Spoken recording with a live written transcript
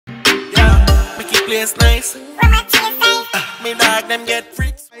Place nice. Me dog them get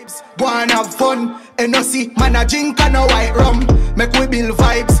free. Go and have fun. And no see, man a drink and a white rum. Make we build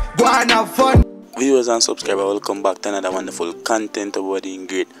vibes. Go and have fun. Viewers and subscribers, welcome back to another wonderful content about doing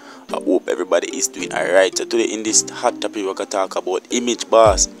great. I hope everybody is doing alright. So today in this hot topic we're gonna talk about image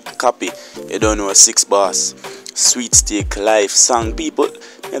bars, copy. You don't know, 6 bars, Sweepstake live song. People,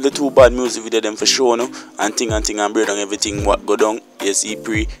 and the 2 bad music video them for sure, no? And break down everything what go down. Yes,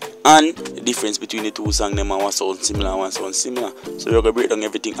 pre and the difference between the 2 songs, them and one sound similar and one sound similar. So we're gonna break down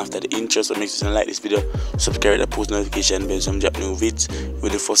everything after the intro. So make sure you like this video, subscribe to the post notification bell, some drop new vids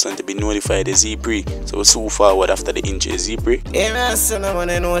with the first one to be notified. The pre. So forward after the intro, pre. Yeah, man, son, I'm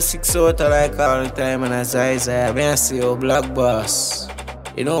gonna know 6 out like all the time, and as I say, I see your black boss.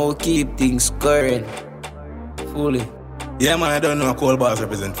 You know, we keep things current fully. Yeah, man, I don't know a cold boss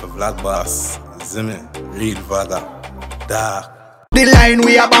represent for black boss. Zimmy, real vaga, dark. The line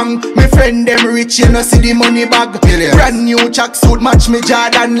we a bang, my friend them rich, you know see the money bag. Brand new track suit match me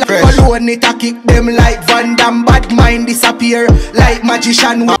Jordan. Alone it a kick them like Van Damme. Bad mind disappear like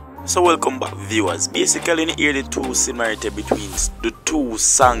magician. So welcome back, viewers. Basically you hear the 2 similarity between the 2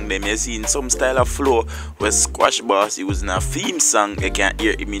 songs. Them you see in some style of flow where Squash Boss using a theme song, you can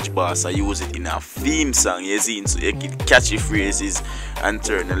hear Image Boss I use it in a theme song. You see, so you get catchy phrases and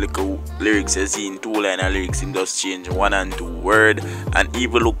turn a little lyrics. You see in 2 line of lyrics him just change 1 and 2 word, and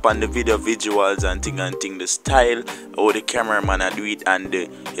even look on the video visuals and thing the style how the cameraman do it, and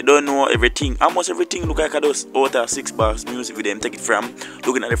you don't know everything, almost everything look like I does out of 6 bars music with them. Take it from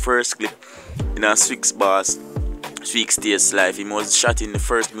looking at the first clip in a 6 bars Sweepstake life. He was shot in the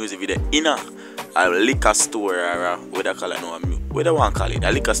first music video in a liquor store, or what I call it now, what I want to call it,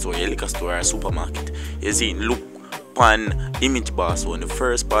 a liquor store, or a supermarket. You see, look on Image Boss on the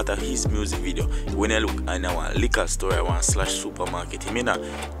first part of his music video. When I look in a liquor store, I want slash supermarket. Him in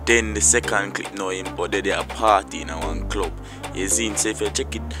then the second clip now him or they a party in a one club. You see, so if you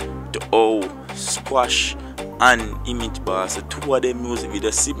check it, the Squash and Image Boss, the 2 of them music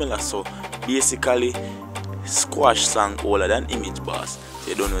videos similar. So basically Squash song older than Image Boss. So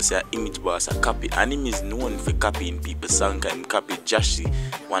you don't know, say Image Boss a copy, and him is known for copying people's song. Him copy Joshy,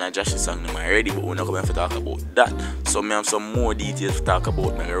 one of Joshy's song them already, but we're not going to talk about that. So me have some more details to talk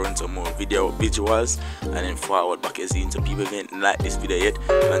about. I'm going to run some more video visuals and then forward back as into people if you haven't liked this video yet.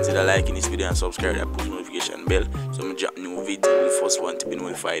 Consider liking this video and subscribe to the post notification bell so I drop new video, the first one to be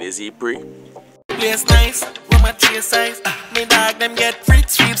notified. Is he pre? Place nice, with my chase size. Me dog them get free.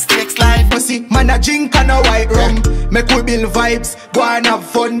 Sweepstakes live. You see, man a drink and a white rum. Make we build vibes. Go and have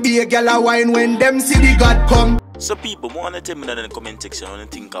fun. Be a gal a wine when them see the God come. So people, want to tell me that in the comment section when you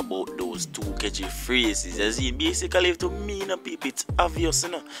think about those 2 catchy phrases. As in, basically to me, people, it's obvious,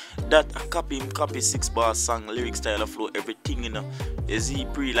 you know, that a copy 6 bar song, lyric style of flow, everything, you know. As he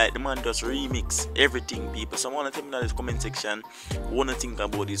pre like the man does remix everything, people. So I want to tell me that in the comment section, want to think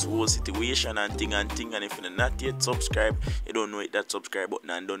about this whole situation and thing. And if you're not yet subscribed, you don't know it, that subscribe button,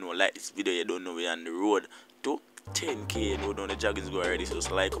 and don't know like this video, you don't know we're on the road to 10k, and know the joggings go already. So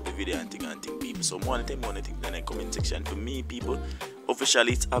just like up the video and think people. So more than one thing in the comment section. For me, people,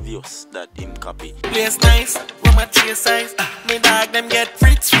 officially it's obvious that him copy. Place nice, with my chase size. Me dog them get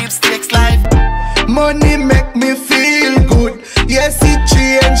free. Sweepstakes live. Money make me feel good. Yes, it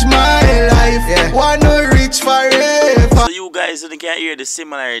changed my life. Yeah. Wanna reach forever. So you guys can hear the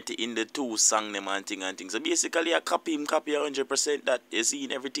similarity in the 2 song them and thing. So basically I copy 100% that you see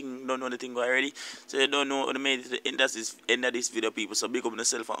in everything, don't know the thing already. So you don't know how to make it to the end of this video, people. So big up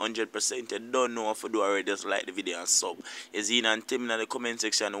yourself 100%. You don't know what to do already, just like the video and sub. You see, and tell me in the comment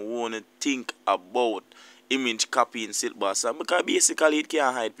section wanna think about image copying Silk Boss, because basically it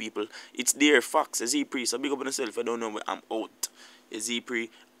can't hide, people. It's their facts. As he pre, so big up on yourself. I don't know where I'm out. As he pre,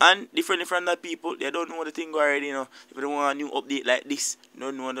 and differently from that, people, they don't know the thing already, you know. If they want a new update like this,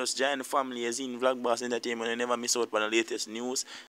 don't know, just join the family. As in Vlog Boss Entertainment, you never miss out on the latest news